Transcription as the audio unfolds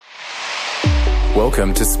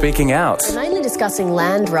Welcome to Speaking Out. We're mainly discussing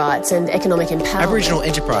land rights and economic empowerment. Aboriginal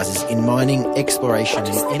enterprises in mining, exploration and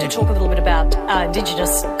energy. To talk a little bit about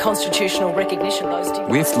Indigenous constitutional recognition.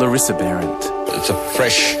 With Larissa Behrendt. It's a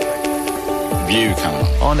fresh view coming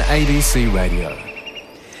on ABC Radio.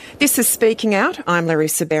 This is Speaking Out. I'm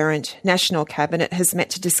Larissa Behrendt. National Cabinet has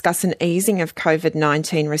met to discuss an easing of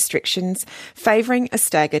COVID-19 restrictions, favouring a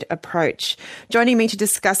staggered approach. Joining me to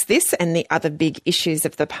discuss this and the other big issues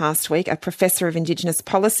of the past week are Professor of Indigenous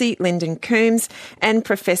Policy, Lyndon Coombs, and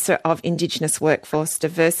Professor of Indigenous Workforce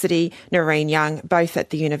Diversity, Noreen Young, both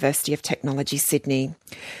at the University of Technology, Sydney.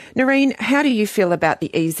 Noreen, how do you feel about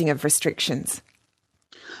the easing of restrictions?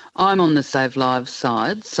 I'm on the Save Lives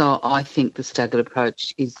side, so I think the staggered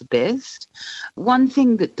approach is the best. One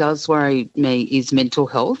thing that does worry me is mental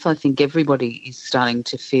health. I think everybody is starting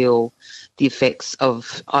to feel the effects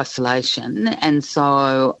of isolation, and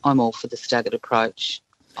so I'm all for the staggered approach.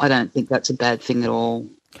 I don't think that's a bad thing at all.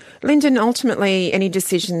 Lyndon, ultimately any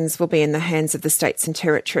decisions will be in the hands of the states and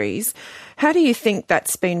territories. How do you think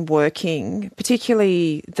that's been working,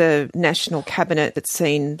 particularly the National Cabinet that's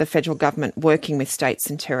seen the federal government working with states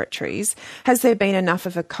and territories? Has there been enough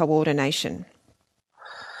of a coordination?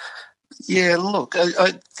 Yeah, look,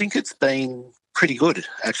 I think it's been pretty good,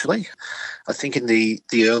 actually. I think in the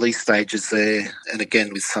early stages there, and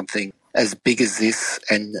again with something as big as this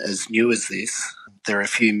and as new as this, there are a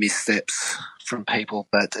few missteps from people,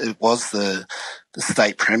 but it was the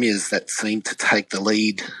state premiers that seemed to take the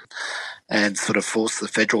lead and sort of force the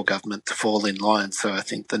federal government to fall in line. So I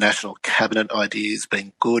think the National Cabinet idea has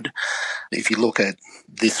been good. If you look at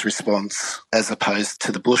this response as opposed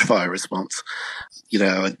to the bushfire response,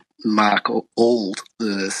 I'd mark all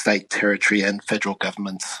the state, territory and federal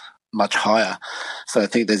governments much higher. So I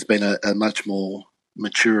think there's been a much more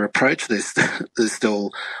mature approach. There's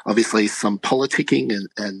still obviously some politicking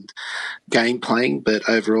and game playing, but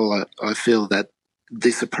overall I feel that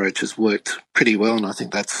this approach has worked pretty well, and I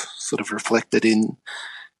think that's sort of reflected in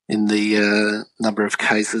the number of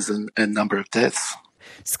cases and number of deaths.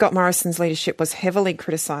 Scott Morrison's leadership was heavily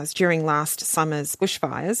criticised during last summer's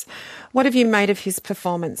bushfires. What have you made of his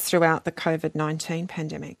performance throughout the COVID-19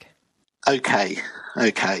 pandemic? Okay.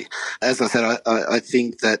 As I said, I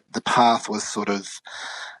think that the path was sort of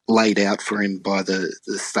laid out for him by the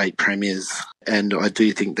state premiers, and I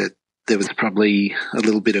do think that there was probably a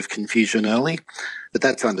little bit of confusion early, but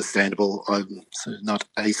that's understandable. I'm sort of not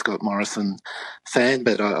a Scott Morrison fan,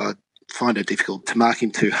 but I find it difficult to mark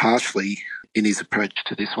him too harshly in his approach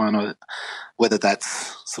to this one, whether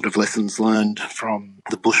that's sort of lessons learned from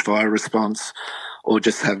the bushfire response or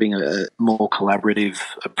just having a more collaborative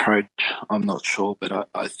approach. I'm not sure, but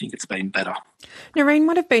I think it's been better. Noreen,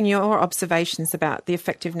 what have been your observations about the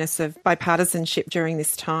effectiveness of bipartisanship during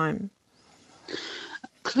this time?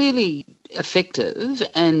 Clearly effective,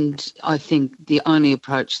 and I think the only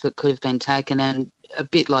approach that could have been taken, and a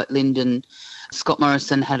bit like Lyndon, Scott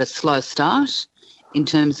Morrison had a slow start in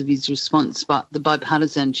terms of his response, but the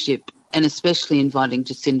bipartisanship, and especially inviting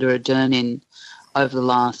Jacinda Ardern in over the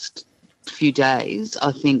last few days,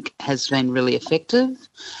 I think has been really effective.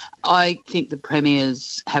 I think the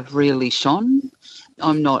premiers have really shone.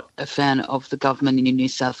 I'm not a fan of the government in New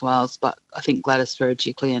South Wales, but I think Gladys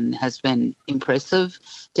Berejiklian has been impressive.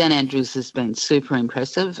 Dan Andrews has been super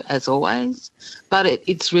impressive, as always. But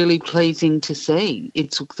it's really pleasing to see.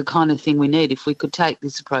 It's the kind of thing we need. If we could take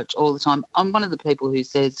this approach all the time. I'm one of the people who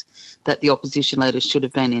says that the opposition leaders should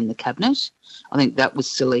have been in the cabinet. I think that was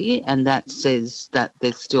silly, and that says that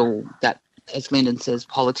there's still that, as Lyndon says,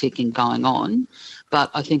 politicking going on. But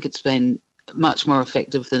I think it's been much more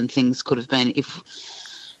effective than things could have been if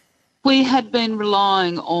we had been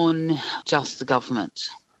relying on just the government.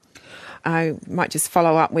 I might just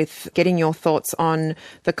follow up with getting your thoughts on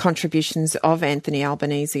the contributions of Anthony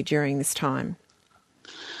Albanese during this time.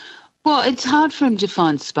 Well, it's hard for him to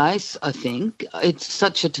find space, I think. It's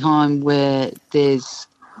such a time where there's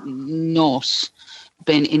not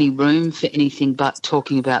been any room for anything but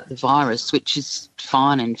talking about the virus, which is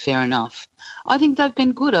fine and fair enough. I think they've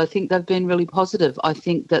been good. I think they've been really positive. I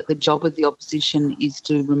think that the job of the opposition is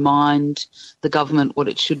to remind the government what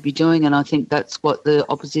it should be doing, and I think that's what the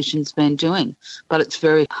opposition's been doing. But it's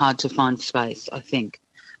very hard to find space, I think,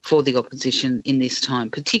 for the opposition in this time,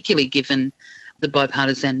 particularly given the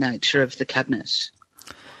bipartisan nature of the cabinet.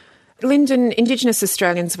 Lyndon, Indigenous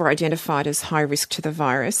Australians were identified as high risk to the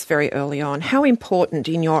virus very early on. How important,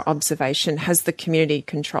 in your observation, has the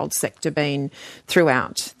community-controlled sector been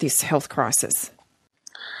throughout this health crisis?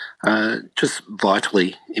 Just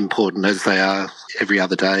vitally important, as they are every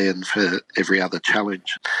other day and for every other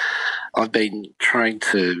challenge. I've been trying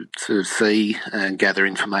to see and gather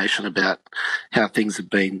information about how things have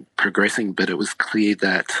been progressing, but it was clear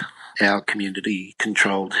that our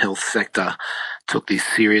community-controlled health sector took this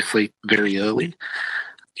seriously very early.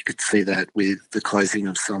 You could see that with the closing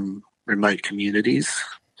of some remote communities.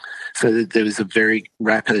 So there was a very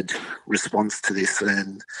rapid response to this,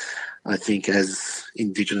 and I think as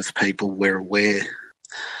Indigenous people, we're aware,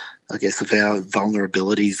 I guess, of our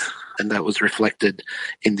vulnerabilities, and that was reflected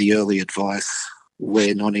in the early advice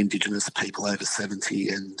where non-Indigenous people over 70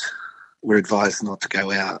 and were advised not to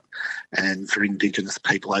go out, and for Indigenous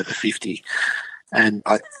people over 50. And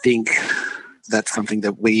I think that's something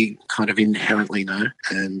that we kind of inherently know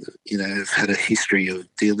and, have had a history of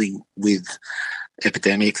dealing with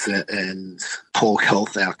epidemics and poor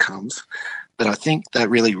health outcomes. But I think that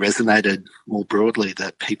really resonated more broadly,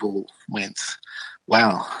 that people went,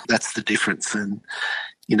 wow, that's the difference. And,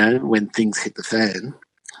 when things hit the fan,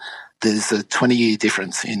 there's a 20-year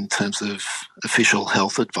difference in terms of official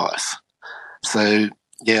health advice. So,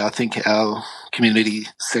 I think our community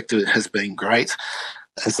sector has been great,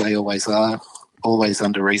 as they always are, always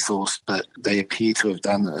under-resourced, but they appear to have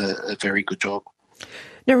done a very good job.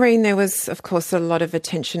 Noreen, there was, of course, a lot of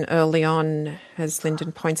attention early on, as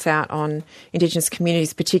Lyndon points out, on Indigenous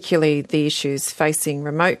communities, particularly the issues facing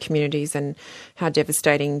remote communities and how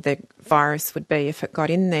devastating the virus would be if it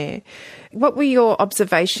got in there. What were your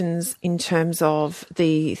observations in terms of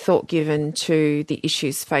the thought given to the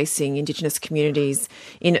issues facing Indigenous communities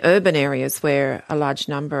in urban areas where a large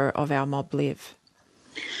number of our mob live?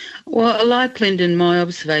 Well, like Lyndon, my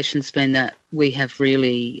observation's been that we have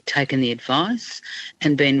really taken the advice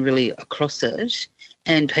and been really across it,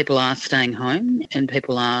 and people are staying home and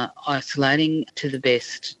people are isolating to the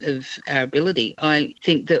best of our ability. I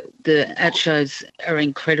think that the ACCHOs are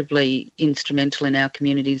incredibly instrumental in our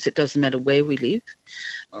communities. It doesn't matter where we live.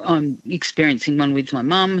 I'm experiencing one with my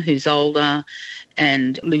mum, who's older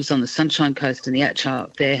and lives on the Sunshine Coast, and the ACCHO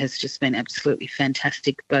up there has just been absolutely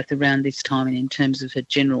fantastic, both around this time and in terms of her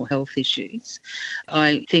general health issues.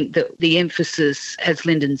 I think that the emphasis, as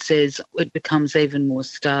Lyndon says, it becomes even more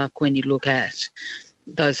stark when you look at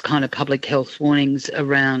those kind of public health warnings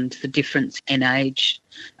around the difference in age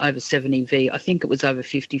over 70 v. I think it was over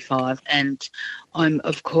 55. And I'm,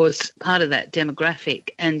 of course, part of that demographic.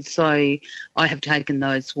 And so I have taken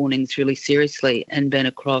those warnings really seriously and been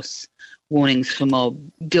across warnings for mob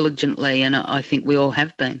diligently, and I think we all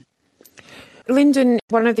have been. Lyndon,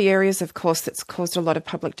 one of the areas, of course, that's caused a lot of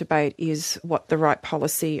public debate is what the right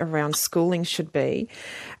policy around schooling should be.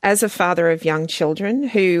 As a father of young children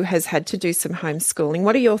who has had to do some homeschooling,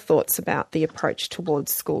 what are your thoughts about the approach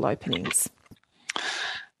towards school openings?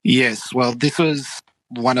 Yes, well, this was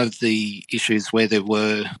one of the issues where there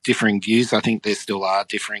were differing views. I think there still are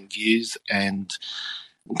differing views and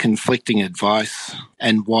conflicting advice,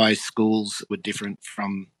 and why schools were different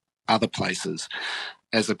from other places.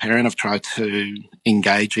 As a parent, I've tried to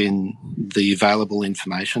engage in the available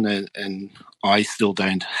information, and I still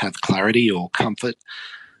don't have clarity or comfort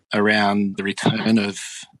around the return of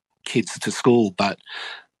kids to school. But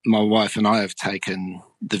my wife and I have taken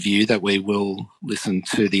the view that we will listen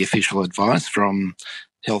to the official advice from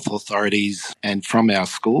health authorities and from our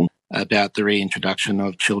school about the reintroduction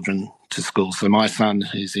of children to school. So my son,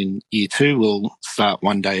 who's in Year 2, will start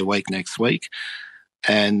 1 day a week next week.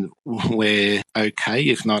 And we're okay,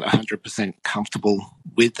 if not 100% comfortable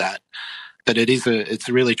with that. But it's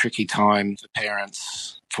a really tricky time for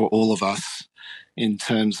parents, for all of us, in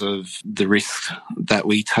terms of the risks that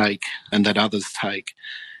we take and that others take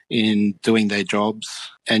in doing their jobs,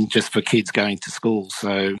 and just for kids going to school.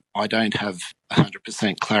 So I don't have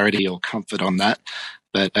 100% clarity or comfort on that.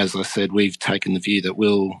 But as I said, we've taken the view that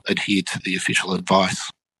we'll adhere to the official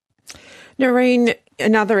advice. Noreen,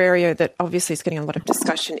 another area that obviously is getting a lot of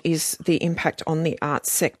discussion is the impact on the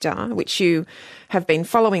arts sector, which you have been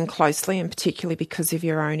following closely, and particularly because of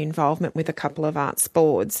your own involvement with a couple of arts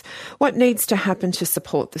boards. What needs to happen to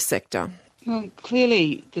support the sector? Well,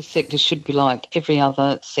 clearly the sector should be like every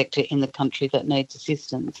other sector in the country that needs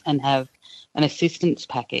assistance and have an assistance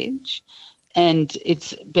package. And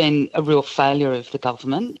it's been a real failure of the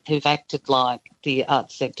government, who've acted like the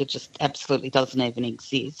arts sector just absolutely doesn't even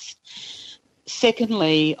exist.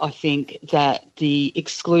 Secondly, I think that the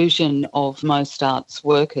exclusion of most arts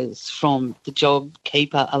workers from the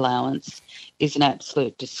JobKeeper allowance is an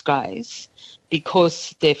absolute disgrace.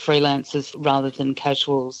 Because they're freelancers rather than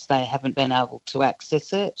casuals, they haven't been able to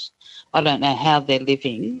access it. I don't know how they're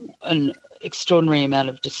living. An extraordinary amount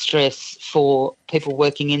of distress for people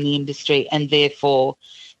working in the industry, and therefore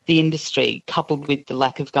the industry, coupled with the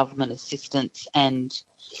lack of government assistance and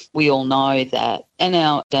we all know that, and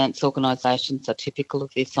our dance organisations are typical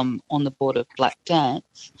of this on the board of Black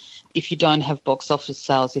Dance, if you don't have box office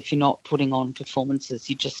sales, if you're not putting on performances,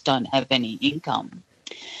 you just don't have any income.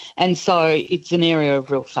 And so it's an area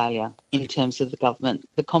of real failure in terms of the government.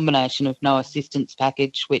 The combination of no assistance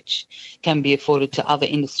package, which can be afforded to other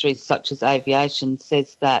industries such as aviation,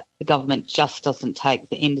 says that the government just doesn't take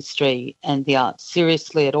the industry and the arts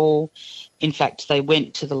seriously at all. In fact, they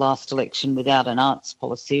went to the last election without an arts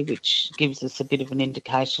policy, which gives us a bit of an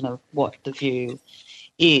indication of what the view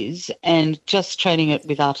is, and just treating it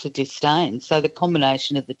with utter disdain. So the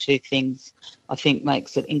combination of the two things, I think,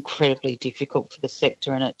 makes it incredibly difficult for the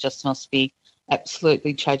sector, and it just must be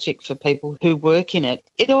absolutely tragic for people who work in it.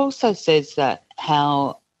 It also says that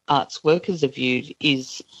how arts workers are viewed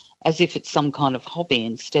is as if it's some kind of hobby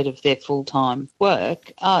instead of their full-time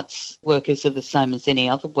work. Arts workers are the same as any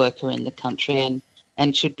other worker in the country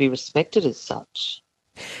and should be respected as such.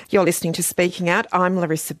 You're listening to Speaking Out. I'm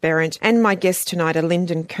Larissa Behrendt, and my guests tonight are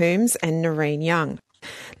Lyndon Coombs and Noreen Young.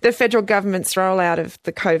 The federal government's rollout of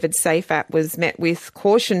the COVID Safe app was met with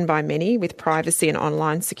caution by many, with privacy and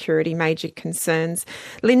online security major concerns.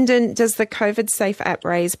 Lyndon, does the COVID Safe app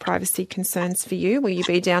raise privacy concerns for you? Will you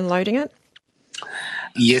be downloading it?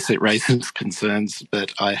 Yes, it raises concerns,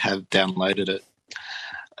 but I have downloaded it.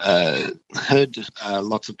 Heard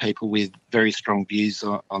lots of people with very strong views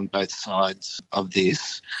on both sides of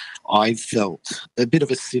this. I felt a bit of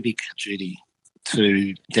a civic duty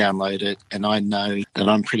to download it, and I know that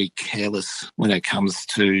I'm pretty careless when it comes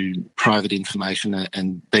to private information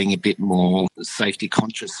and being a bit more safety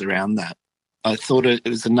conscious around that. I thought it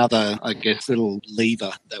was another, little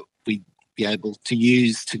lever that we'd be able to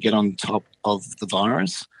use to get on top of the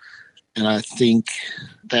virus. And I think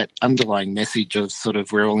that underlying message of sort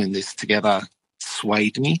of we're all in this together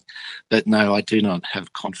swayed me. But no, I do not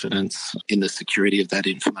have confidence in the security of that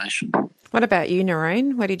information. What about you,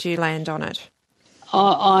 Noreen? Where did you land on it?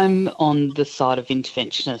 I'm on the side of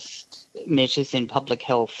interventionist measures in public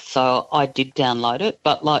health, so I did download it.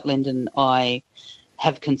 But like Lyndon, I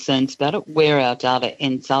have concerns about it. Where our data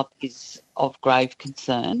ends up is of grave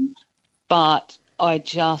concern. But I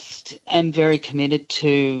just am very committed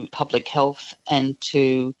to public health and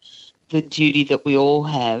to the duty that we all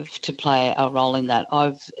have to play our role in that.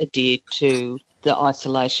 I've adhered to the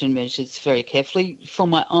isolation measures very carefully for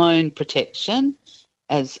my own protection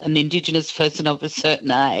as an Indigenous person of a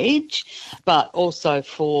certain age, but also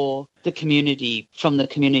for the community, from the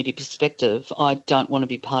community perspective. I don't want to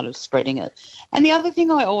be part of spreading it. And the other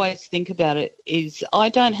thing I always think about it is I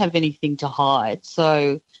don't have anything to hide,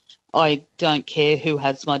 so I don't care who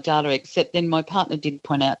has my data, except then my partner did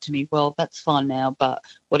point out to me, well, that's fine now, but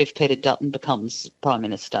what if Peter Dutton becomes Prime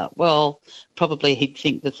Minister? Well, probably he'd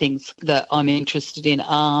think the things that I'm interested in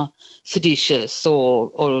are seditious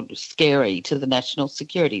or scary to the national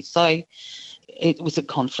security. So it was a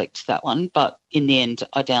conflict, that one, but in the end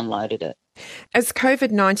I downloaded it. As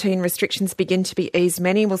COVID-19 restrictions begin to be eased,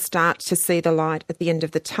 many will start to see the light at the end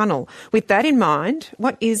of the tunnel. With that in mind,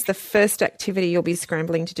 what is the first activity you'll be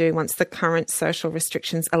scrambling to do once the current social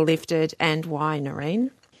restrictions are lifted, and why, Noreen?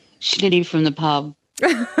 Schnitty from the pub.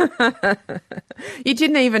 You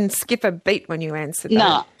didn't even skip a beat when you answered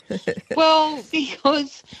that. No. Well,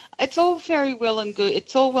 because it's all very well and good.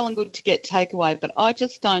 It's all well and good to get takeaway, but I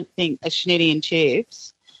just don't think a schnitty and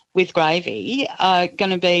chips with gravy are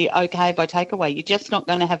going to be okay by takeaway. You're just not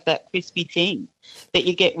going to have that crispy thing that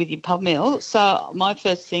you get with your pub meal. So my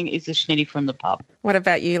first thing is a schnitty from the pub. What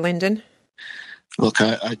about you, Lyndon? Look,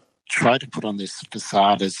 I try to put on this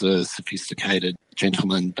facade as a sophisticated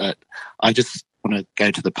gentleman, but I just want to go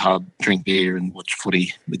to the pub, drink beer and watch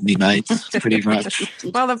footy with me mates, pretty much.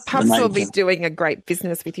 Well, the pubs will be doing a great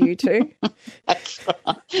business with you too. That's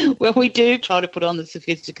right. Well, we do try to put on the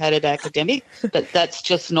sophisticated academic, but that's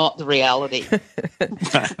just not the reality.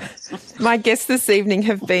 My guests this evening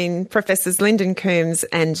have been Professors Lyndon Coombs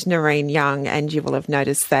and Noreen Young, and you will have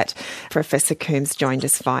noticed that Professor Coombs joined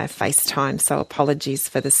us via FaceTime, so apologies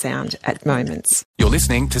for the sound at moments. You're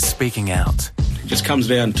listening to Speaking Out. It just comes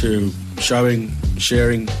down to showing,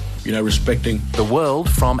 sharing, respecting. The world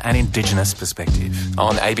from an Indigenous perspective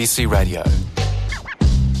on ABC Radio.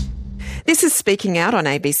 This is Speaking Out on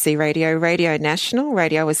ABC Radio, Radio National,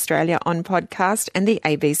 Radio Australia on podcast and the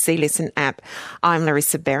ABC Listen app. I'm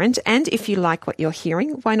Larissa Behrendt, and if you like what you're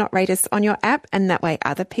hearing, why not rate us on your app, and that way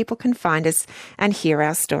other people can find us and hear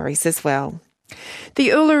our stories as well. The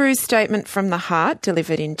Uluru Statement from the Heart,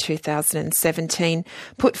 delivered in 2017,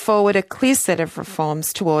 put forward a clear set of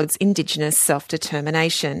reforms towards Indigenous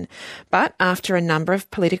self-determination. But after a number of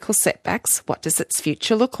political setbacks, what does its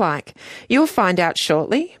future look like? You'll find out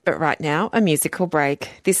shortly, but right now, a musical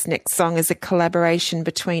break. This next song is a collaboration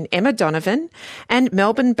between Emma Donovan and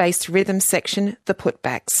Melbourne-based rhythm section The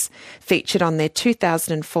Putbacks. Featured on their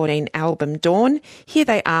 2014 album Dawn, here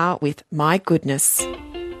they are with My Goodness.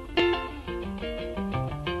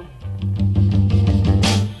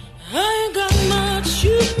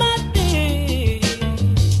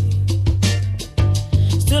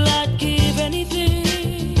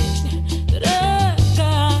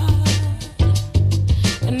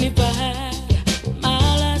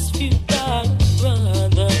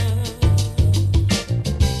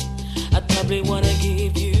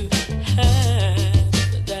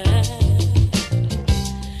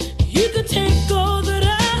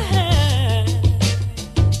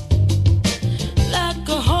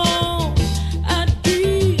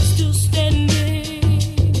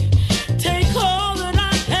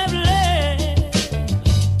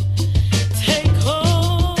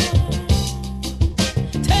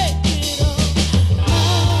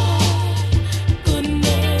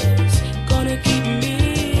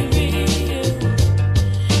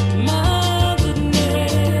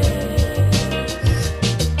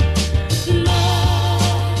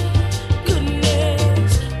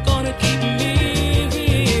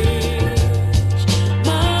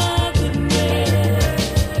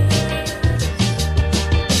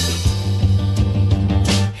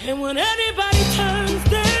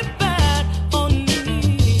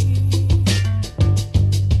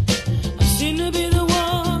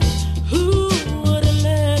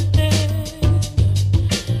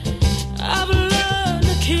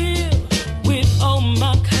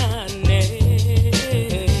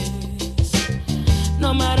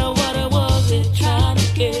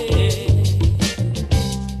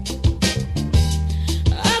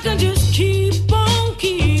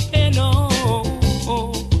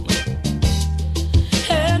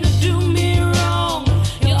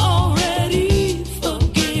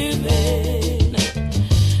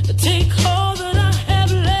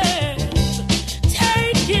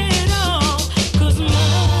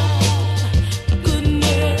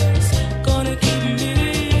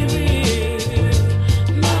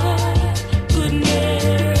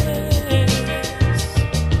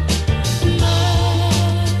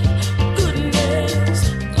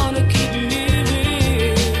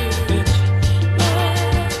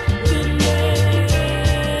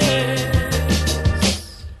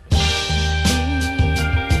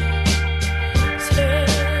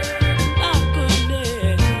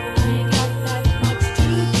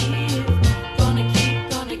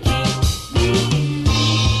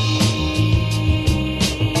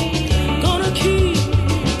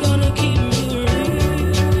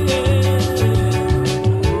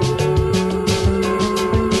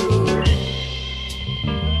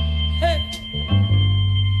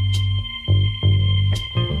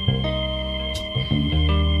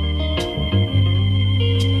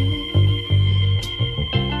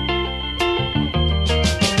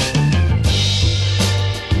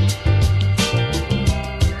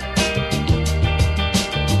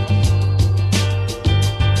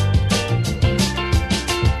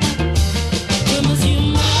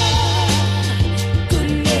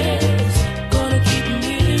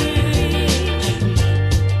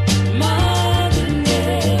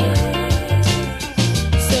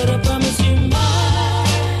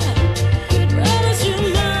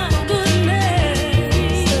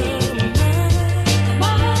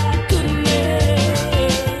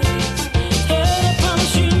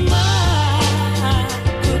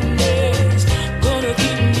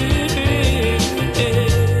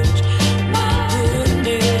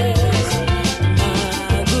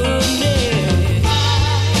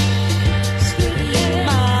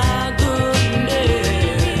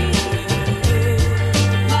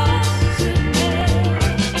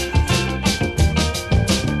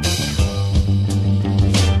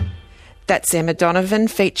 That's Emma Donovan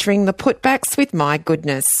featuring The Putbacks with My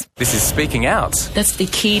Goodness. This is Speaking Out. That's the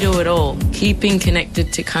key to it all, keeping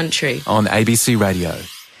connected to country. On ABC Radio.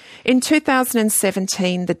 In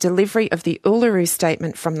 2017, the delivery of the Uluru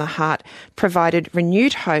Statement from the Heart provided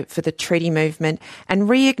renewed hope for the treaty movement and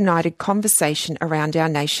reignited conversation around our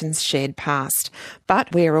nation's shared past.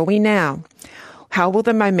 But where are we now? How will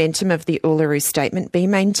the momentum of the Uluru Statement be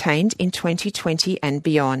maintained in 2020 and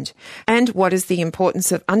beyond? And what is the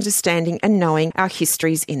importance of understanding and knowing our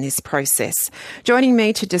histories in this process? Joining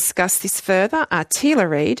me to discuss this further are Teela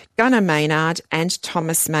Reid, Gunnar Maynard and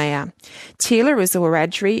Thomas Mayer. Teela is a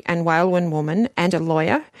Wiradjuri and Wailwan woman and a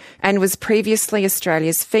lawyer and was previously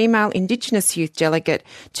Australia's female Indigenous youth delegate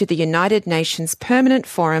to the United Nations Permanent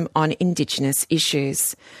Forum on Indigenous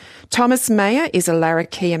Issues. Thomas Mayer is a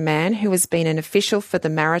Larrakia man who has been an official for the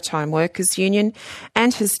Maritime Workers Union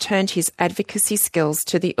and has turned his advocacy skills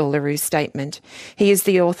to the Uluru Statement. He is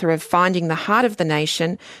the author of Finding the Heart of the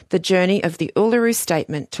Nation, The Journey of the Uluru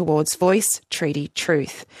Statement Towards Voice, Treaty,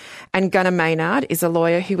 Truth. And Gunnar Maynard is a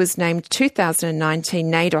lawyer who was named 2019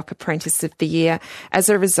 NAIDOC Apprentice of the Year as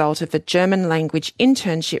a result of a German language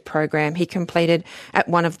internship program he completed at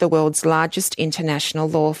one of the world's largest international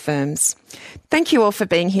law firms. Thank you all for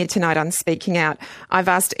being here tonight on Speaking Out. I've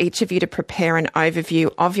asked each of you to prepare an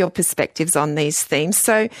overview of your perspectives on these themes.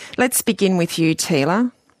 So let's begin with you,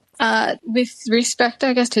 Teela. With respect,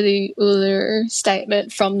 I guess, to the Uluru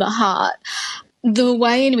Statement from the heart, the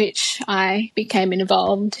way in which I became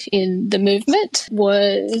involved in the movement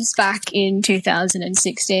was back in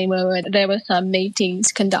 2016, where there were some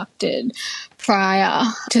meetings conducted prior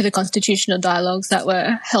to the constitutional dialogues that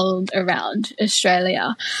were held around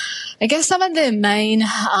Australia. I guess some of the main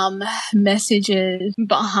messages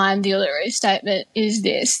behind the Uluru Statement is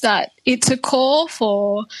this, that it's a call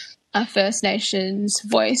for a First Nations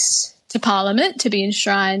voice to Parliament to be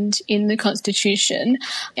enshrined in the Constitution,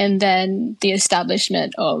 and then the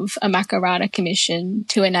establishment of a Makarrata Commission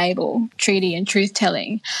to enable treaty and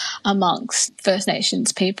truth-telling amongst First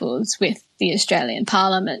Nations peoples with the Australian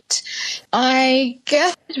Parliament. I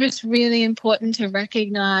guess it's really important to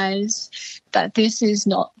recognise that this is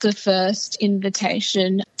not the first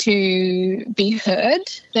invitation to be heard.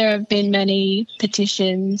 There have been many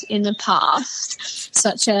petitions in the past,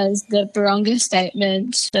 such as the Barunga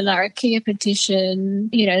Statement, the Larrakia petition,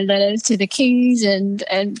 letters to the Kings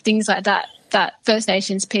and things like that First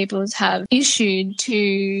Nations peoples have issued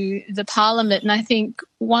to the Parliament. And I think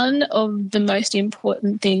one of the most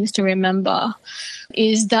important things to remember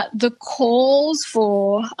is that the calls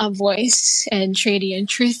for a voice and treaty and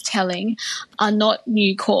truth-telling are not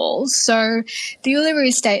new calls. So the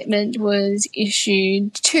Uluru Statement was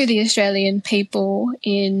issued to the Australian people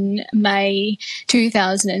in May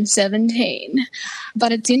 2017.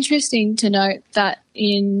 But it's interesting to note that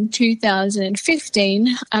in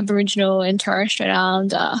 2015, Aboriginal and Torres Strait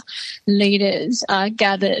Islander leaders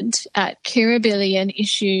gathered at Kirribilli and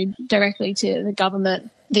issued directly to the government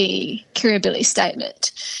the Kirribilli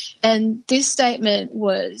Statement. And this statement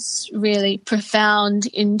was really profound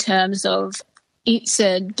in terms of it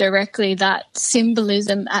said directly that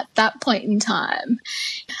symbolism at that point in time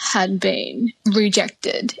had been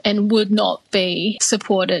rejected and would not be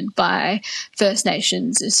supported by First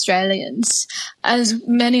Nations Australians. As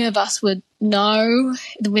many of us would know,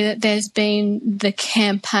 there's been the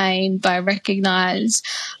campaign by Recognise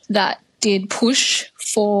that did push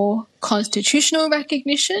for constitutional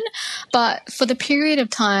recognition, but for the period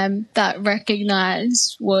of time that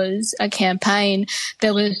Recognise was a campaign,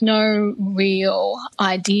 there was no real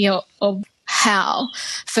idea of how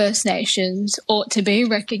First Nations ought to be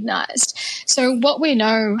recognised. So what we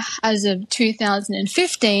know as of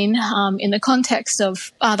 2015, in the context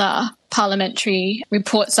of other parliamentary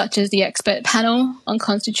reports such as the Expert Panel on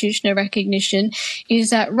Constitutional Recognition, is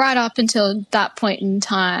that right up until that point in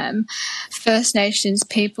time, First Nations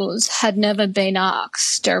peoples had never been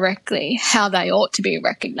asked directly how they ought to be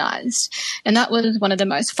recognised. And that was one of the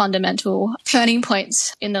most fundamental turning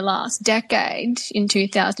points in the last decade in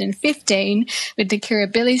 2015 with the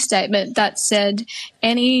Kirribilli Statement that said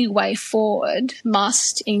any way forward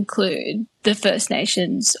must include the First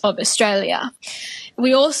Nations of Australia.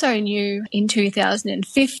 We also knew in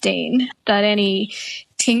 2015 that any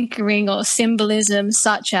tinkering or symbolism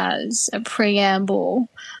such as a preamble,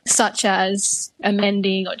 such as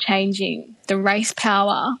amending or changing the race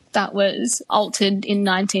power that was altered in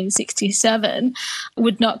 1967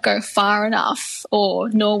 would not go far enough, or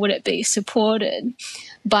nor would it be supported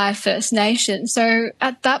by First Nations. So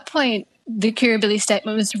at that point, the Kirribilli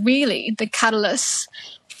Statement was really the catalyst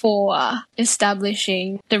for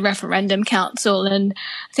establishing the Referendum Council. And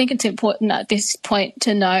I think it's important at this point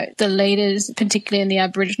to note the leaders, particularly in the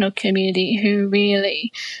Aboriginal community, who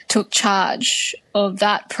really took charge of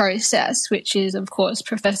that process, which is, of course,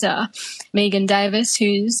 Professor Megan Davis,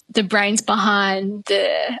 who's the brains behind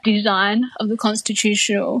the design of the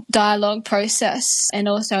constitutional dialogue process, and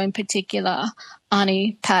also in particular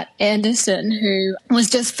Arnie Pat Anderson, who was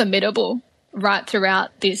just formidable right throughout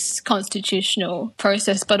this constitutional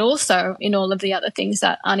process, but also in all of the other things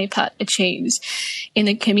that Anipat achieves in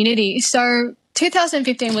the community. So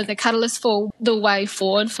 2015 was a catalyst for the way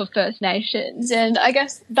forward for First Nations. And I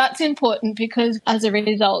guess that's important because as a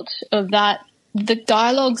result of that, the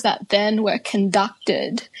dialogues that then were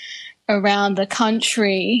conducted around the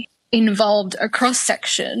country involved a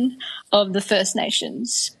cross-section of the First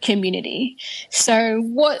Nations community. So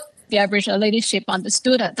what the Aboriginal leadership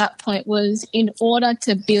understood at that point was, in order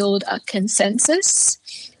to build a consensus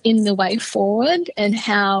in the way forward and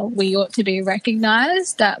how we ought to be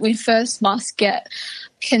recognised, that we first must get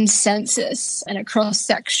consensus and a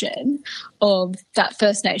cross-section of that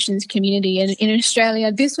First Nations community. And in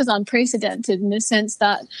Australia, this was unprecedented in the sense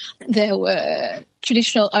that there were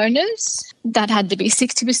traditional owners that had to be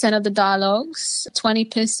 60% of the dialogues,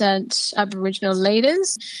 20% Aboriginal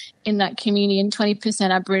leaders in that community and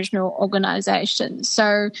 20% Aboriginal organisations.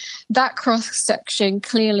 So that cross-section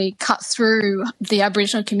clearly cut through the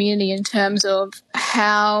Aboriginal community in terms of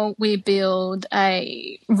how we build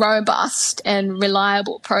a robust and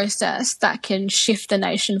reliable process that can shift the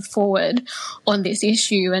nation forward on this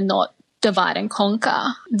issue and not divide and conquer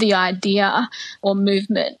the idea or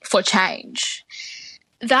movement for change.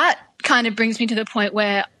 That kind of brings me to the point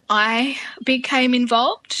where I became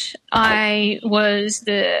involved. I was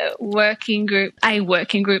a working group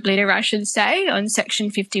leader, I should say, on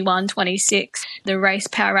Section 5126, the race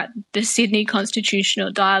power at the Sydney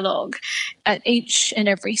Constitutional Dialogue. At each and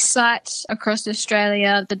every site across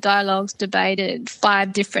Australia, the dialogues debated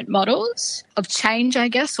 5 different models of change, I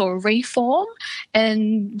guess, or reform.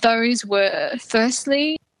 And those were,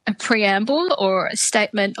 firstly, a preamble or a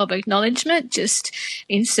statement of acknowledgement just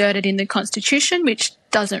inserted in the Constitution, which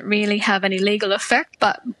doesn't really have any legal effect,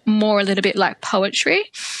 but more a little bit like poetry.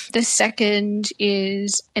 The second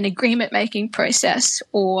is an agreement-making process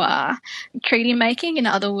or treaty-making, in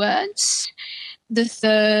other words. The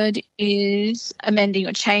third is amending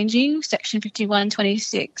or changing Section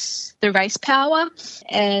 5126, the race power.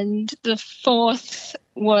 And the fourth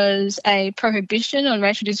was a prohibition on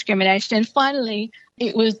racial discrimination. And finally,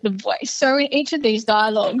 it was the voice. So in each of these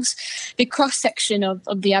dialogues, the cross-section of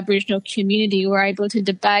the Aboriginal community were able to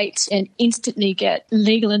debate and instantly get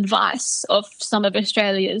legal advice of some of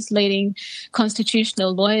Australia's leading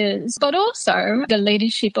constitutional lawyers, but also the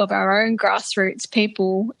leadership of our own grassroots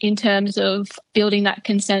people in terms of building that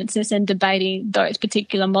consensus and debating those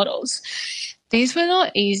particular models. These were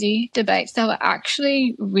not easy debates. They were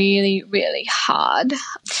actually really, really hard.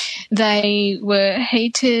 They were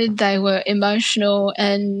heated, they were emotional,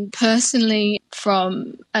 and personally,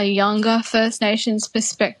 from a younger First Nations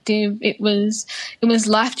perspective, it was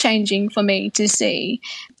life-changing for me to see,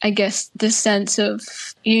 I guess, the sense of,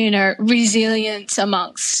 resilience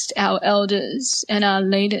amongst our elders and our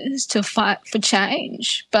leaders to fight for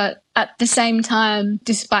change. But at the same time,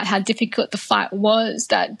 despite how difficult the fight was,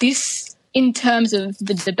 that this, in terms of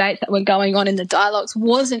the debate that were going on in the dialogues,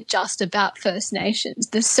 wasn't just about First Nations.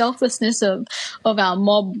 The selflessness of our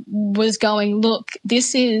mob was going, look,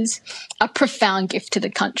 this is a profound gift to the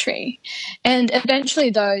country. And eventually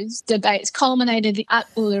those debates culminated at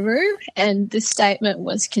Uluru, and the statement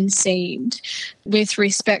was conceived with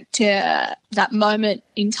respect to that moment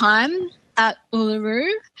in time at Uluru,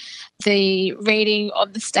 the reading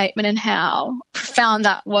of the statement and how profound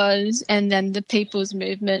that was, and then the people's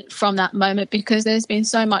movement from that moment, because there's been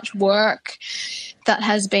so much work that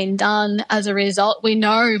has been done as a result. We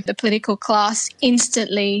know the political class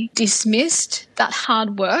instantly dismissed that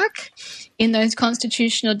hard work in those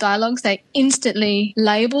constitutional dialogues. They instantly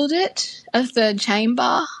labelled it a third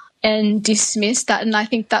chamber and dismissed that, and I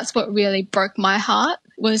think that's what really broke my heart,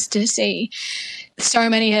 was to see so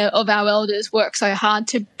many of our elders work so hard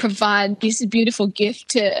to provide this beautiful gift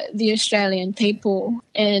to the Australian people,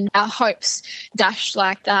 and our hopes dashed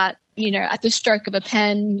like that, at the stroke of a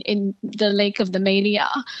pen in the leak of the media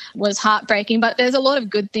was heartbreaking. But there's a lot of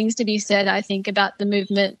good things to be said, I think, about the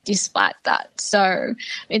movement despite that. So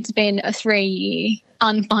it's been a 3-year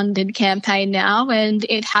unfunded campaign now, and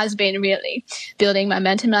it has been really building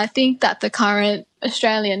momentum. And I think that the current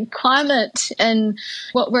Australian climate and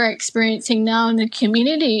what we're experiencing now in the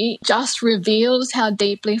community just reveals how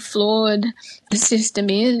deeply flawed the system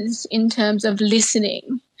is in terms of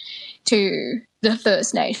listening to the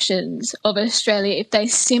First Nations of Australia. If they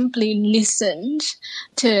simply listened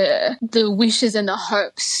to the wishes and the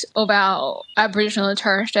hopes of our Aboriginal and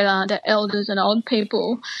Torres Strait Islander elders and old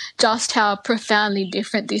people, just how profoundly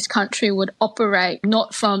different this country would operate,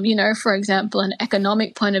 not from, for example, an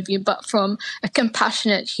economic point of view, but from a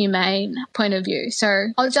compassionate, humane point of view. So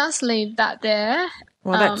I'll just leave that there.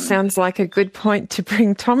 Well, that sounds like a good point to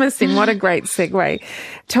bring Thomas in. What a great segue.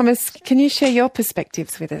 Thomas, can you share your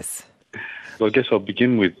perspectives with us? Well, I guess I'll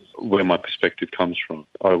begin with where my perspective comes from.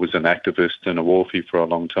 I was an activist and a wharfie for a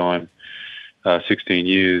long time, 16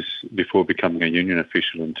 years before becoming a union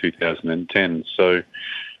official in 2010. So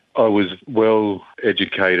I was well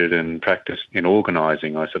educated and practiced in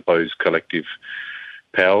organising, I suppose, collective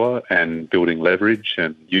power and building leverage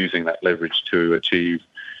and using that leverage to achieve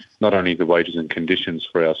not only the wages and conditions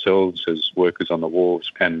for ourselves as workers on the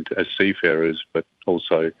wharves and as seafarers, but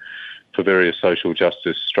also for various social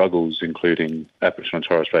justice struggles, including Aboriginal and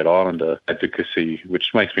Torres Strait Islander advocacy,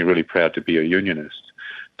 which makes me really proud to be a unionist.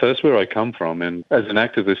 So that's where I come from. And as an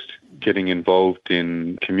activist getting involved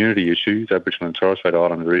in community issues, Aboriginal and Torres Strait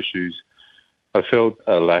Islander issues, I felt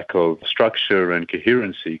a lack of structure and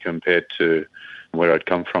coherency compared to where I'd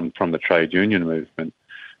come from the trade union movement.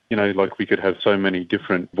 You know, like we could have so many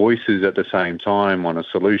different voices at the same time on a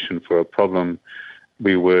solution for a problem.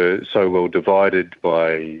 We were so well divided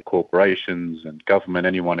by corporations and government,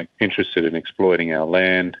 anyone interested in exploiting our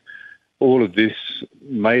land. All of this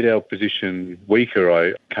made our position weaker,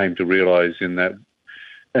 I came to realise in that.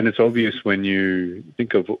 And it's obvious when you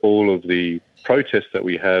think of all of the protests that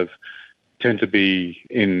we have tend to be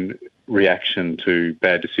in reaction to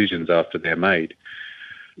bad decisions after they're made.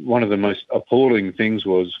 One of the most appalling things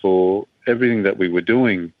was for everything that we were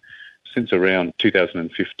doing since around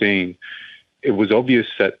 2015, it was obvious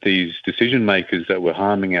that these decision makers that were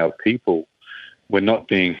harming our people were not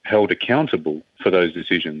being held accountable for those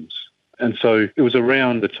decisions. And so it was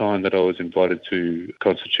around the time that I was invited to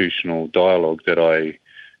constitutional dialogue that I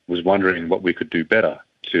was wondering what we could do better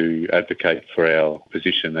to advocate for our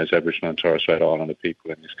position as Aboriginal and Torres Strait Islander people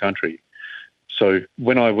in this country. So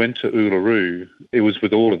when I went to Uluru, it was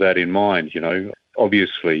with all of that in mind, you know.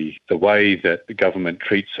 Obviously, the way that the government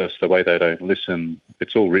treats us, the way they don't listen,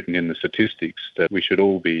 it's all written in the statistics that we should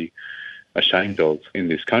all be ashamed of in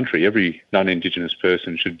this country. Every non-Indigenous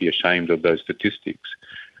person should be ashamed of those statistics.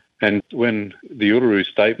 And when the Uluru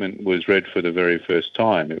Statement was read for the very first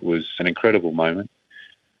time, it was an incredible moment.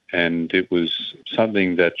 And it was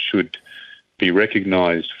something that should be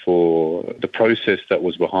recognised for the process that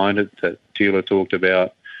was behind it, that Tila talked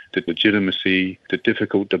about, the legitimacy, the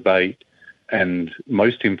difficult debate, and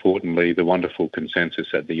most importantly, the wonderful consensus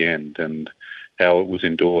at the end and how it was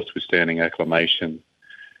endorsed with standing acclamation.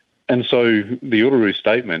 And so the Uluru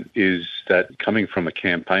Statement is that coming from a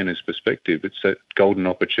campaigner's perspective, it's a golden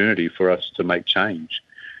opportunity for us to make change.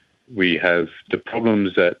 We have the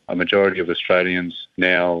problems that a majority of Australians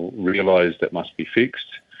now realise that must be fixed.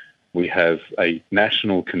 We have a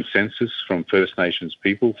national consensus from First Nations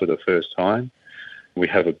people for the first time. We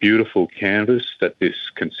have a beautiful canvas that this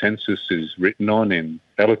consensus is written on in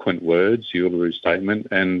eloquent words, the Uluru Statement,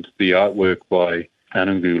 and the artwork by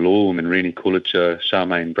Anungu Lorme and Rini Kulicha,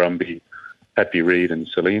 Charmaine Brumby, Happy Reid and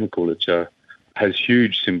Selena Kulicha has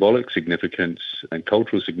huge symbolic significance and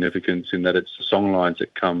cultural significance in that it's the songlines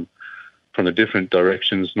that come from the different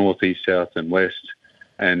directions, north, east, south and west,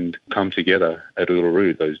 and come together at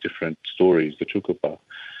Uluru, those different stories, the Chukupa.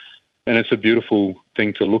 And it's a beautiful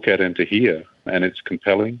thing to look at and to hear, and it's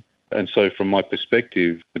compelling. And so from my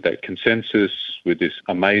perspective, with that consensus, with this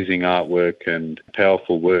amazing artwork and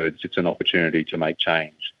powerful words, it's an opportunity to make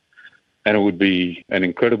change. And it would be an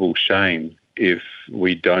incredible shame if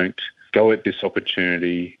we don't go at this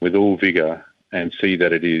opportunity with all vigour and see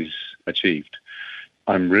that it is achieved.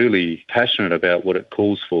 I'm really passionate about what it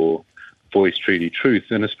calls for, voice, treaty, truth,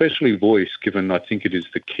 and especially voice, given I think it is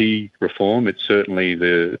the key reform. It's certainly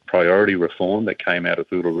the priority reform that came out of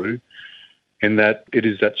Uluru, in that it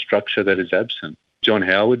is that structure that is absent. John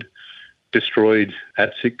Howard destroyed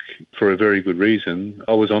ATSIC for a very good reason.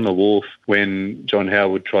 I was on the wharf when John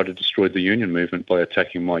Howard tried to destroy the union movement by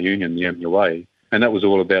attacking my union, the MUA, and that was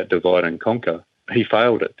all about divide and conquer. He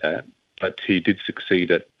failed at that, but he did succeed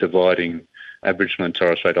at dividing Aboriginal and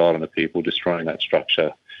Torres Strait Islander people, destroying that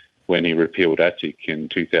structure when he repealed ATSIC in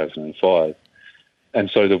 2005. And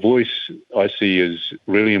so the voice I see is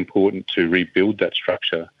really important to rebuild that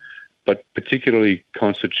structure, but particularly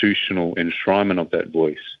constitutional enshrinement of that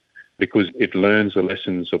voice, because it learns the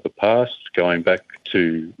lessons of the past, going back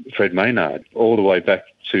to Fred Maynard, all the way back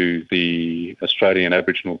to the Australian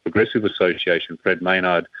Aboriginal Progressive Association. Fred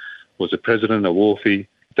Maynard was the president of WARFI.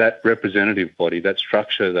 That representative body, that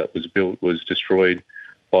structure that was built, was destroyed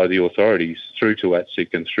by the authorities through to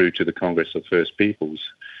ATSIC and through to the Congress of First Peoples.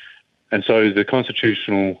 And so the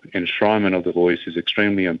constitutional enshrinement of the voice is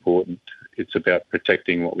extremely important. It's about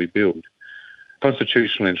protecting what we build.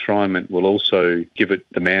 Constitutional enshrinement will also give it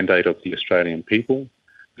the mandate of the Australian people,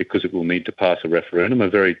 because it will need to pass a referendum, a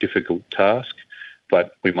very difficult task,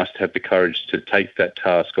 but we must have the courage to take that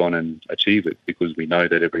task on and achieve it, because we know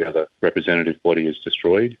that every other representative body is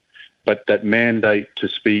destroyed. But that mandate to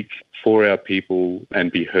speak for our people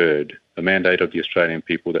and be heard, the mandate of the Australian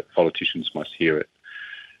people, that politicians must hear it.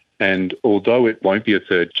 And although it won't be a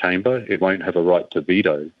third chamber, it won't have a right to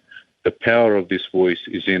veto, the power of this voice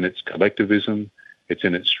is in its collectivism, it's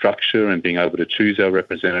in its structure and being able to choose our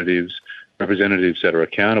representatives that are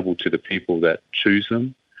accountable to the people that choose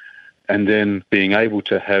them, and then being able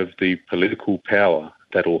to have the political power,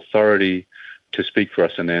 that authority to speak for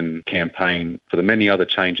us and then campaign for the many other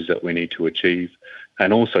changes that we need to achieve,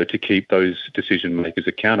 and also to keep those decision makers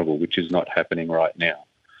accountable, which is not happening right now.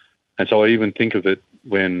 And so I even think of it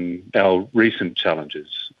when our recent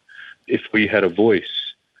challenges, if we had a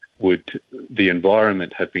voice, would the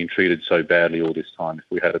environment have been treated so badly all this time if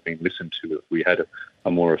we had been listened to, if we had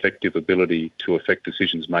a more effective ability to affect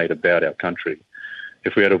decisions made about our country?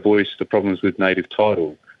 If we had a voice, the problems with native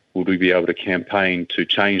title, would we be able to campaign to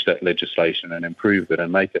change that legislation and improve it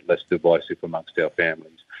and make it less divisive amongst our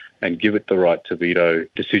families and give it the right to veto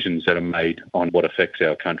decisions that are made on what affects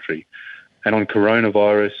our country? And on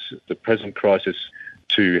coronavirus, the present crisis,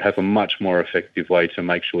 to have a much more effective way to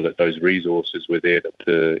make sure that those resources were there, that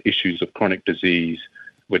the issues of chronic disease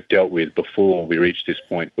were dealt with before we reach this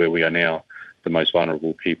point where we are now the most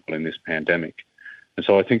vulnerable people in this pandemic. And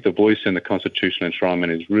so I think the voice in the constitutional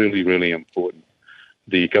enshrinement is really, really important.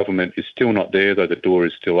 The government is still not there, though the door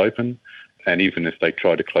is still open. And even if they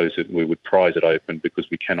try to close it, we would prise it open because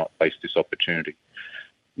we cannot face this opportunity.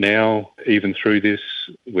 Now, even through this,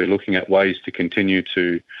 we're looking at ways to continue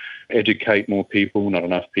to educate more people. Not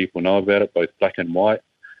enough people know about it, both black and white.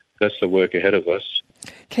 That's the work ahead of us.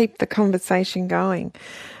 Keep the conversation going.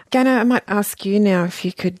 Ganna, I might ask you now if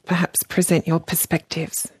you could perhaps present your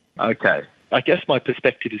perspectives. Okay. I guess my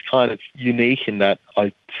perspective is kind of unique in that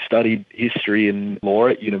I studied history and law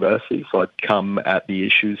at university, so I'd come at the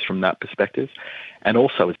issues from that perspective. And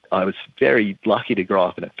also, I was very lucky to grow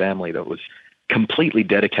up in a family that was completely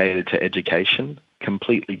dedicated to education,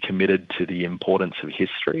 completely committed to the importance of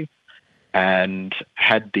history, and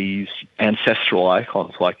had these ancestral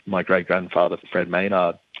icons like my great-grandfather, Fred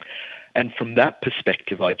Maynard. And from that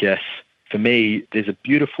perspective, I guess, for me, there's a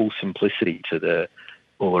beautiful simplicity to the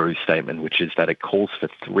Uluru Statement, which is that it calls for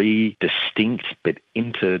three distinct but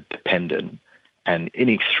interdependent and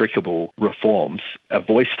inextricable reforms: a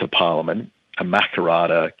voice to Parliament, a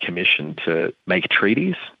Makarrata Commission to make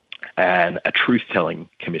treaties, and a truth-telling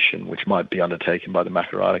commission, which might be undertaken by the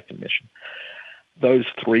Makarrata Commission. Those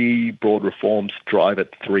three broad reforms drive at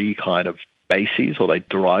three kind of bases, or they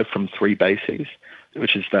derive from three bases,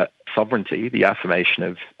 which is that sovereignty, the affirmation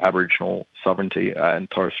of Aboriginal sovereignty and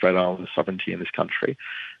Torres Strait Islander sovereignty in this country,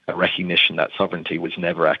 a recognition that sovereignty was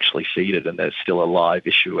never actually ceded, and there's still a live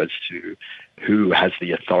issue as to who has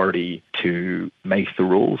the authority to make the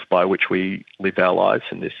rules by which we live our lives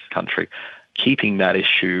in this country. Keeping that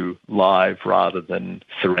issue live rather than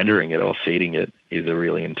surrendering it or ceding it is a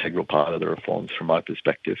really integral part of the reforms from my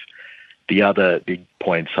perspective. The other big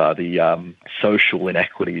points are the social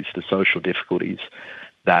inequities, the social difficulties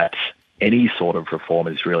that any sort of reform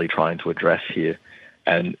is really trying to address here.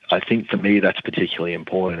 And I think for me that's particularly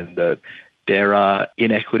important, in that there are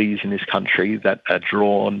inequities in this country that are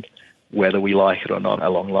drawn, whether we like it or not,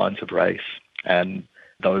 along lines of race. And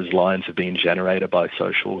those lines have been generated by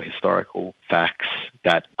social historical facts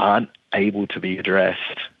that aren't able to be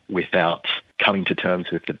addressed without coming to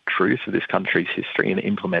terms with the truth of this country's history and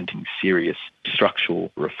implementing serious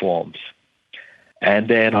structural reforms. And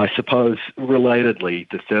then I suppose, relatedly,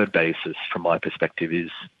 the third basis from my perspective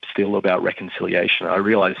is still about reconciliation. I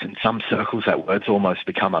realise in some circles that word's almost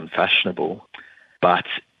become unfashionable, but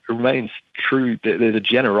it remains true. There's a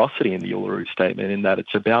generosity in the Uluru Statement in that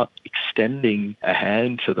it's about extending a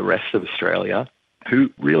hand to the rest of Australia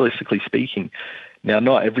who, realistically speaking, now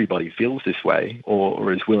not everybody feels this way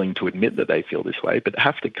or is willing to admit that they feel this way, but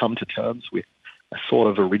have to come to terms with a sort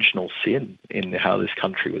of original sin in how this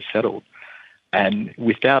country was settled. And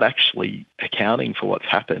without actually accounting for what's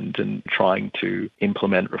happened and trying to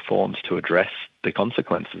implement reforms to address the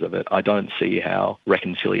consequences of it, I don't see how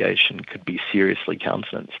reconciliation could be seriously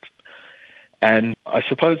countenanced. And I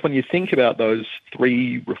suppose when you think about those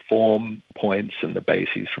three reform points and the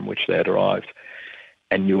bases from which they're derived,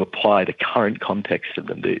 and you apply the current context of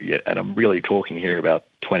them, and I'm really talking here about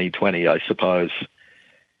 2020, I suppose,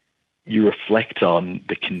 you reflect on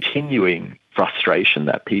the continuing frustration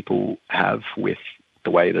that people have with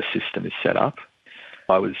the way the system is set up.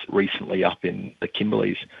 I was recently up in the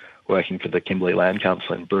Kimberleys working for the Kimberley Land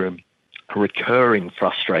Council in Broome, a recurring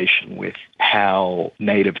frustration with how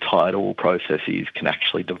native title processes can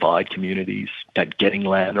actually divide communities, that getting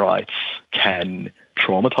land rights can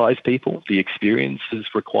traumatise people. The experiences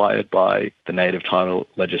required by the native title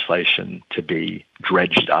legislation to be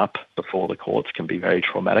dredged up before the courts can be very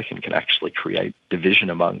traumatic and can actually create division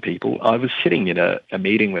among people. I was sitting in a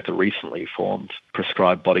meeting with a recently formed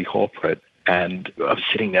prescribed body corporate, and I was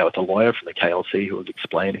sitting there with a lawyer from the KLC who was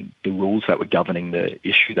explaining the rules that were governing the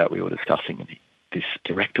issue that we were discussing. And this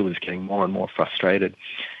director was getting more and more frustrated.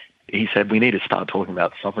 He said, we need to start talking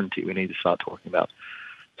about sovereignty. We need to start talking about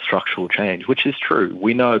structural change, which is true.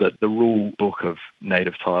 We know that the rule book of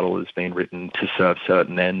native title has been written to serve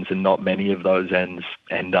certain ends, and not many of those ends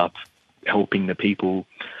end up helping the people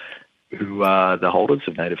who are the holders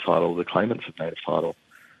of native title, the claimants of native title.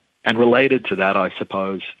 And related to that, I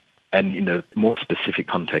suppose, and in the more specific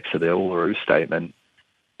context of the Uluru Statement,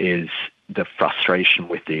 is the frustration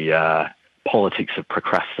with the politics of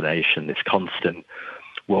procrastination, this constant,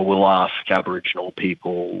 well, we'll ask Aboriginal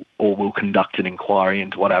people or we'll conduct an inquiry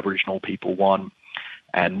into what Aboriginal people want,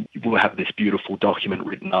 and we'll have this beautiful document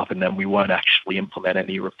written up, and then we won't actually implement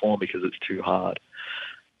any reform because it's too hard.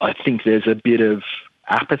 I think there's a bit of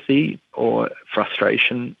apathy or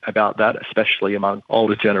frustration about that, especially among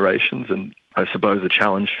older generations. And I suppose the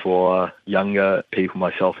challenge for younger people,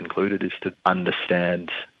 myself included, is to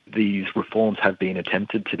understand these reforms have been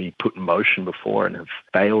attempted to be put in motion before and have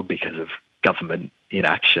failed because of government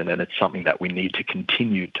inaction, and it's something that we need to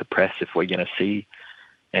continue to press if we're going to see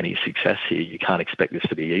any success here. You can't expect this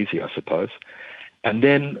to be easy, I suppose. And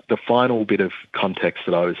then the final bit of context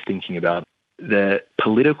that I was thinking about, the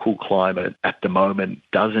political climate at the moment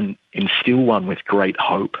doesn't instill one with great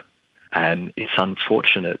hope, and it's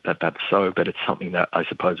unfortunate that that's so, but it's something that I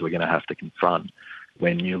suppose we're going to have to confront.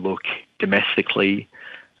 When you look domestically,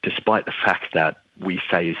 despite the fact that we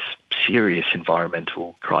face serious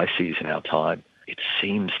environmental crises in our time, it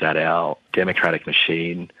seems that our democratic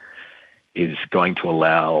machine is going to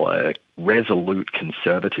allow a resolute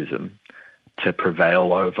conservatism to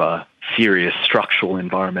prevail over serious structural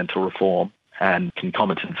environmental reform and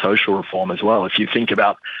concomitant social reform as well. If you think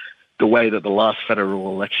about the way that the last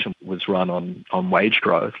federal election was run on wage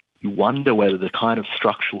growth, you wonder whether the kind of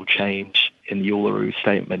structural change in the Uluru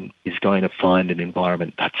Statement is going to find an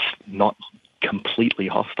environment that's not completely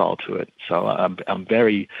hostile to it. So I'm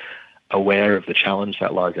very aware of the challenge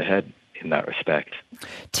that lies ahead in that respect.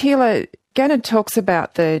 Teela, Gannon talks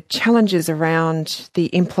about the challenges around the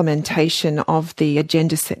implementation of the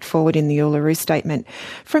agenda set forward in the Uluru Statement.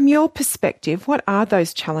 From your perspective, what are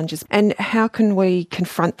those challenges and how can we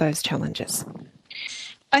confront those challenges?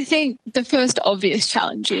 I think the first obvious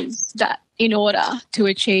challenge is that in order to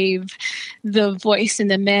achieve the voice and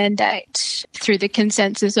the mandate through the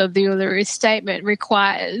consensus of the Uluru Statement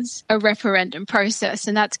requires a referendum process,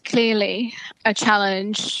 and that's clearly a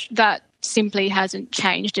challenge that simply hasn't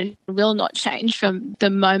changed and will not change from the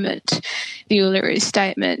moment the Uluru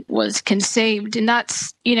Statement was conceived. And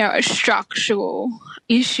that's, a structural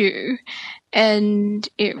issue, and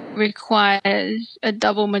it requires a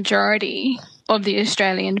double majority of the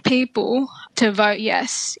Australian people to vote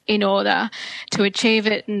yes in order to achieve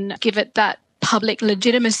it and give it that public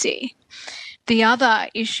legitimacy. The other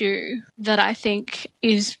issue that I think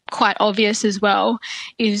is quite obvious as well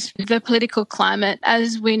is the political climate.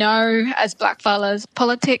 As we know, as blackfellas,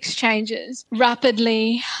 politics changes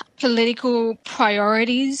rapidly, political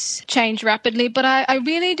priorities change rapidly, but I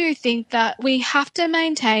really do think that we have to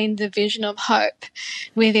maintain the vision of hope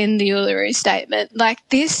within the Uluru Statement. Like,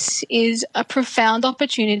 this is a profound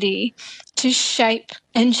opportunity to shape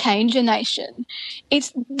and change a nation.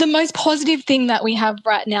 It's the most positive thing that we have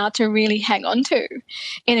right now to really hang on to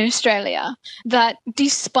in Australia, that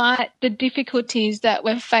despite the difficulties that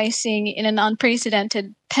we're facing in an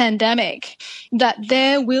unprecedented pandemic, that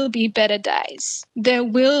there will be better days. There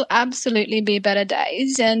will absolutely be better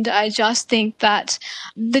days. And I just think that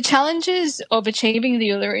the challenges of achieving the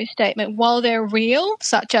Uluru Statement, while they're real,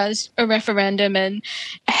 such as a referendum and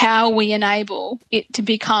how we enable it to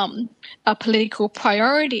become a political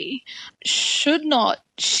priority, should not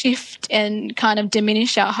shift and kind of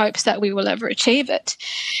diminish our hopes that we will ever achieve it.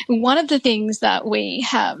 One of the things that we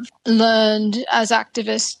have learned as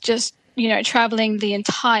activists just traveling the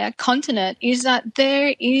entire continent is that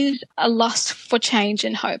there is a lust for change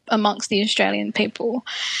and hope amongst the Australian people.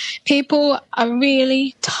 People are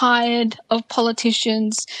really tired of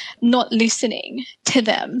politicians not listening to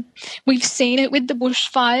them. We've seen it with the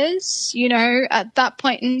bushfires, at that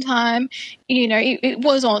point in time, it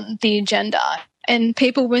was on the agenda. and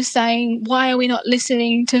people were saying, why are we not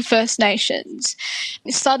listening to First Nations?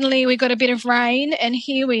 Suddenly we got a bit of rain and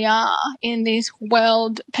here we are in this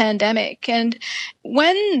world pandemic. And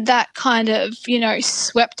when that kind of,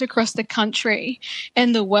 swept across the country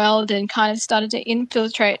and the world and kind of started to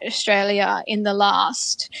infiltrate Australia in the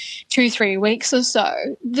last 2-3 weeks or so,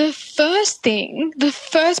 the first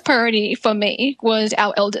priority for me was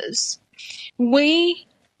our elders. We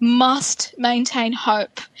must maintain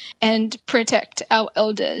hope and protect our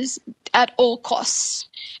elders at all costs.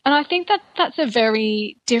 And I think that that's a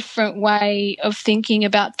very different way of thinking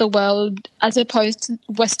about the world as opposed to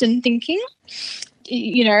Western thinking.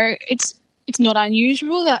 It's not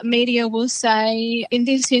unusual that media will say, in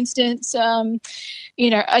this instance,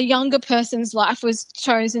 a younger person's life was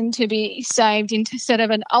chosen to be saved instead of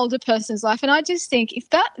an older person's life. And I just think if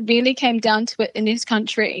that really came down to it in this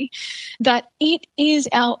country, that it is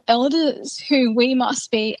our elders who we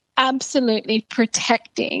must be absolutely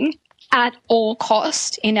protecting at all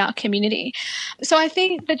cost in our community. So I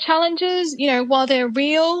think the challenges, while they're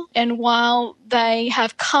real and while they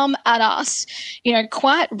have come at us,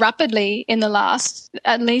 quite rapidly in the last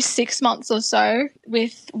at least 6 months or so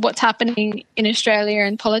with what's happening in Australia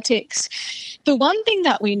and politics, the one thing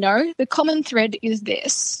that we know, the common thread is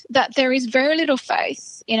this, that there is very little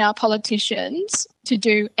faith in our politicians to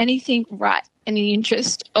do anything right in the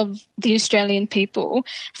interest of the Australian people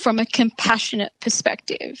from a compassionate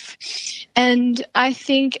perspective. And I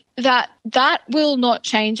think that will not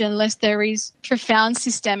change unless there is profound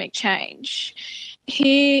systemic change.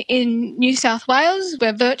 Here in New South Wales,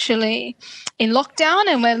 we're virtually in lockdown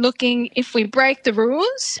and we're looking, if we break the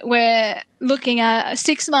rules, we're looking at a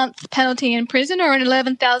 6-month penalty in prison or an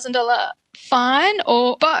 $11,000 fine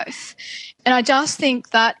or both. And I just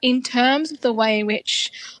think that in terms of the way in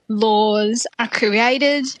which laws are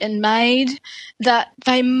created and made, that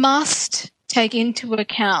they must take into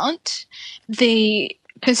account the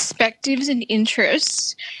perspectives and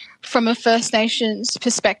interests from a First Nations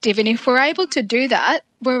perspective. And if we're able to do that,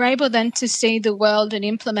 we're able then to see the world and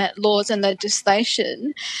implement laws and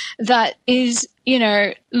legislation that is,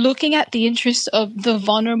 looking at the interests of the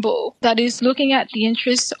vulnerable, that is looking at the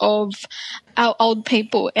interests of our old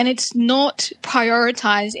people. And it's not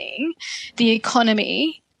prioritising the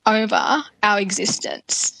economy over our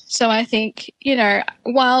existence. So I think,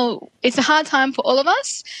 while it's a hard time for all of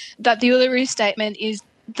us, that the Uluru Statement is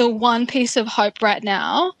the one piece of hope right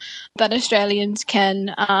now that Australians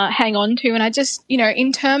can hang on to. And I just,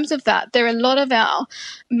 in terms of that, there are a lot of our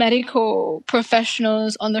medical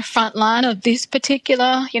professionals on the front line of this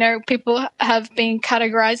particular, people have been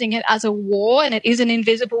categorising it as a war, and it is an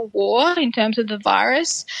invisible war in terms of the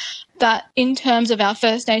virus. That in terms of our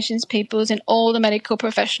First Nations peoples and all the medical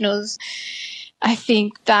professionals, I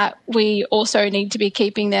think that we also need to be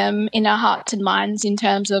keeping them in our hearts and minds in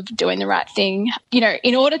terms of doing the right thing.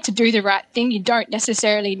 In order to do the right thing, you don't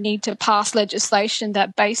necessarily need to pass legislation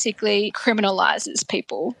that basically criminalises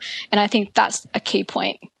people. And I think that's a key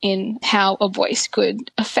point in how a voice could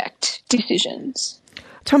affect decisions.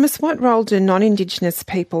 Thomas, what role do non-Indigenous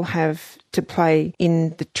people have to play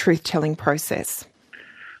in the truth-telling process?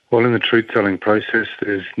 Well, in the truth-telling process,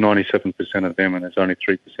 there's 97% of them and there's only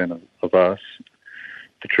 3% of us.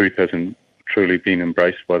 The truth hasn't truly been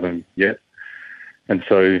embraced by them yet. And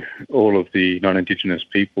so all of the non-Indigenous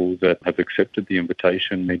people that have accepted the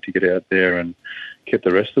invitation need to get out there and get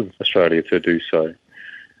the rest of Australia to do so.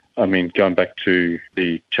 I mean, going back to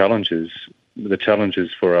the challenges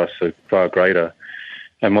for us are far greater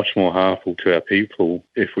and much more harmful to our people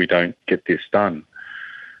if we don't get this done.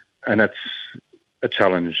 And that's a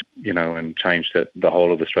challenge, and change that the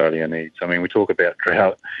whole of Australia needs. I mean, we talk about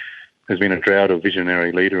drought. There's been a drought of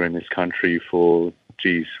visionary leader in this country for,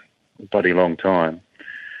 a bloody long time.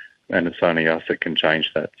 And it's only us that can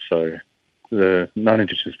change that. So the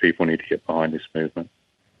non-Indigenous people need to get behind this movement.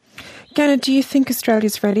 Ganna, do you think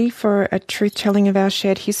Australia's ready for a truth-telling of our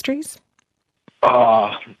shared histories?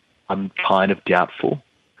 I'm kind of doubtful.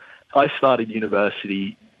 I started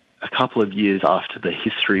university a couple of years after the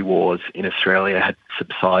history wars in Australia had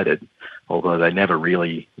subsided, although they never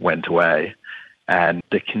really went away. And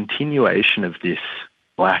the continuation of this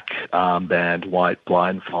black armband, white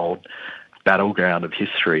blindfold battleground of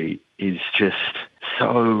history is just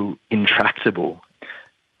so intractable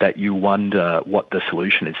that you wonder what the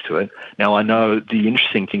solution is to it. Now, I know the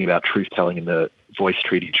interesting thing about truth-telling in the Voice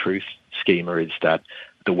Treaty Truth schema is that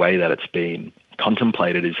the way that it's been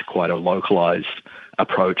contemplated is quite a localised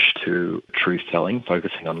approach to truth-telling,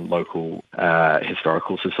 focusing on local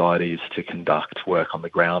historical societies to conduct work on the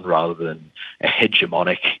ground rather than a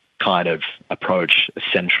hegemonic kind of approach, a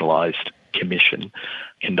centralised commission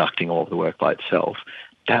conducting all of the work by itself.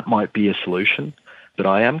 That might be a solution. But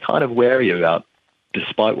I am kind of wary about,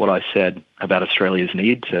 despite what I said about Australia's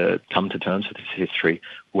need to come to terms with this history,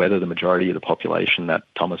 whether the majority of the population that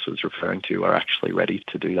Thomas was referring to are actually ready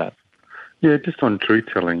to do that. Yeah, just on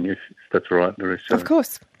truth-telling, if that's all right, Larissa. Of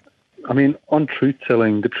course. I mean, on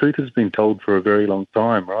truth-telling, the truth has been told for a very long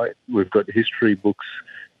time, right? We've got history books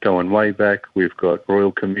going way back. We've got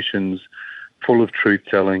royal commissions full of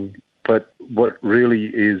truth-telling. But what really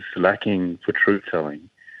is lacking for truth-telling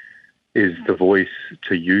is the voice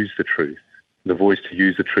to use the truth,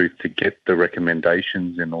 to get the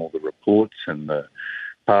recommendations in all the reports and the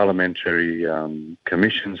parliamentary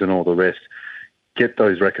commissions and all the rest, get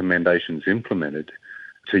those recommendations implemented,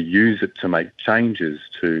 to use it to make changes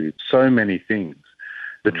to so many things.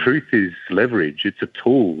 The truth is leverage. It's a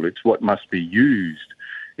tool. It's what must be used.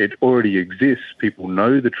 It already exists. People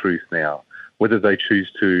know the truth now. Whether they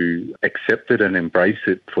choose to accept it and embrace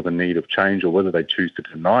it for the need of change or whether they choose to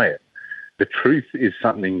deny it, the truth is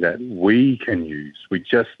something that we can use. We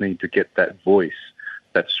just need to get that voice,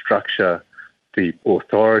 that structure, the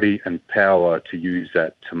authority and power to use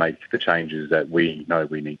that to make the changes that we know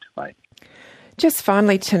we need to make. Just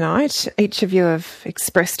finally tonight, each of you have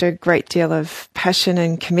expressed a great deal of passion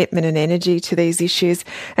and commitment and energy to these issues.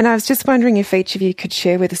 And I was just wondering if each of you could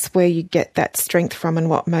share with us where you get that strength from and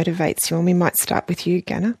what motivates you. And we might start with you,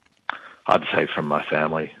 Gunnar. I'd say from my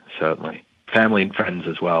family, certainly. Family and friends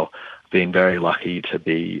as well. Being very lucky to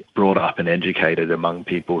be brought up and educated among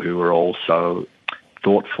people who are all so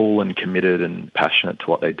thoughtful and committed and passionate to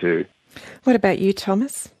what they do. What about you,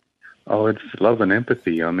 Thomas? Oh, it's love and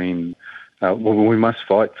empathy. I mean, we must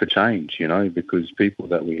fight for change, because people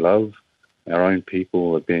that we love, our own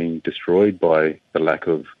people, are being destroyed by the lack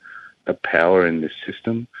of power in this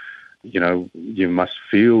system. You must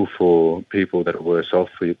feel for people that are worse off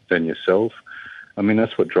than yourself. I mean,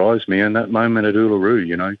 that's what drives me. And that moment at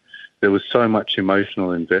Uluru, there was so much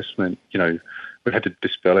emotional investment. We had to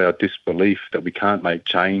dispel our disbelief that we can't make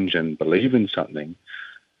change and believe in something.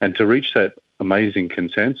 And to reach that amazing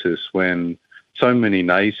consensus when so many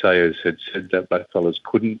naysayers had said that blackfellas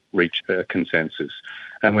couldn't reach a consensus.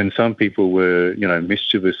 And when some people were,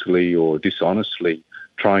 mischievously or dishonestly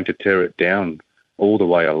trying to tear it down all the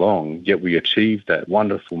way along, yet we achieved that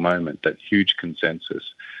wonderful moment, that huge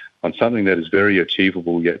consensus on something that is very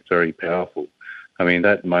achievable yet very powerful. I mean,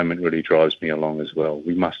 that moment really drives me along as well.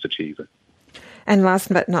 We must achieve it. And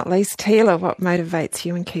last but not least, Teela, what motivates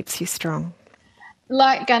you and keeps you strong?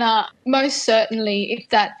 Like Gunnar, most certainly if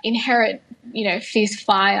that inherent, fierce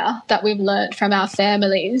fire that we've learnt from our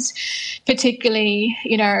families, particularly,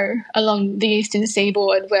 along the eastern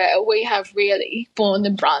seaboard where we have really borne the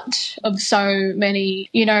brunt of so many,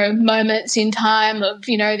 moments in time of,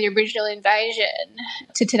 the original invasion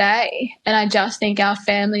to today. And I just think our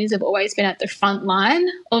families have always been at the front line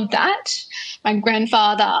of that. My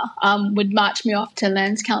grandfather would march me off to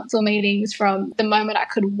Lands Council meetings from the moment I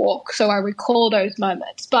could walk, so I recall those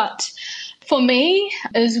moments. But for me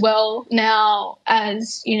as well now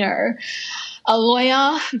as, a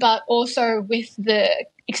lawyer, but also with the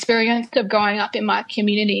experience of growing up in my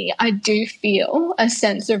community, I do feel a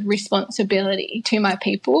sense of responsibility to my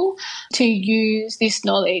people to use this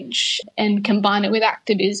knowledge and combine it with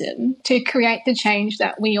activism to create the change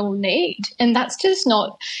that we all need. And that's just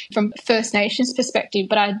not from First Nations perspective,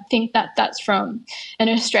 but I think that that's from an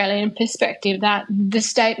Australian perspective, that the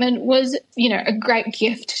statement was, a great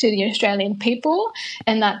gift to the Australian people,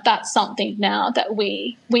 and that's something now that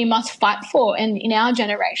we must fight for. And in our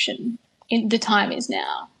generation, the time is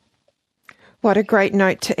now. What a great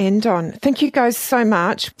note to end on. Thank you guys so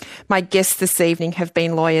much. My guests this evening have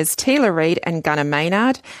been lawyers Teela Reid and Gunnar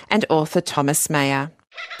Maynard and author Thomas Mayer.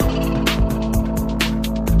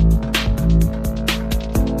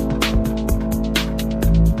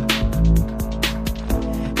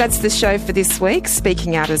 That's the show for this week.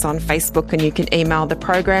 Speaking Out is on Facebook and you can email the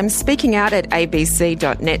program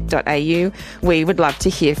speakingout@abc.net.au. We would love to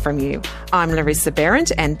hear from you. I'm Larissa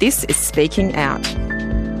Behrendt and this is Speaking Out.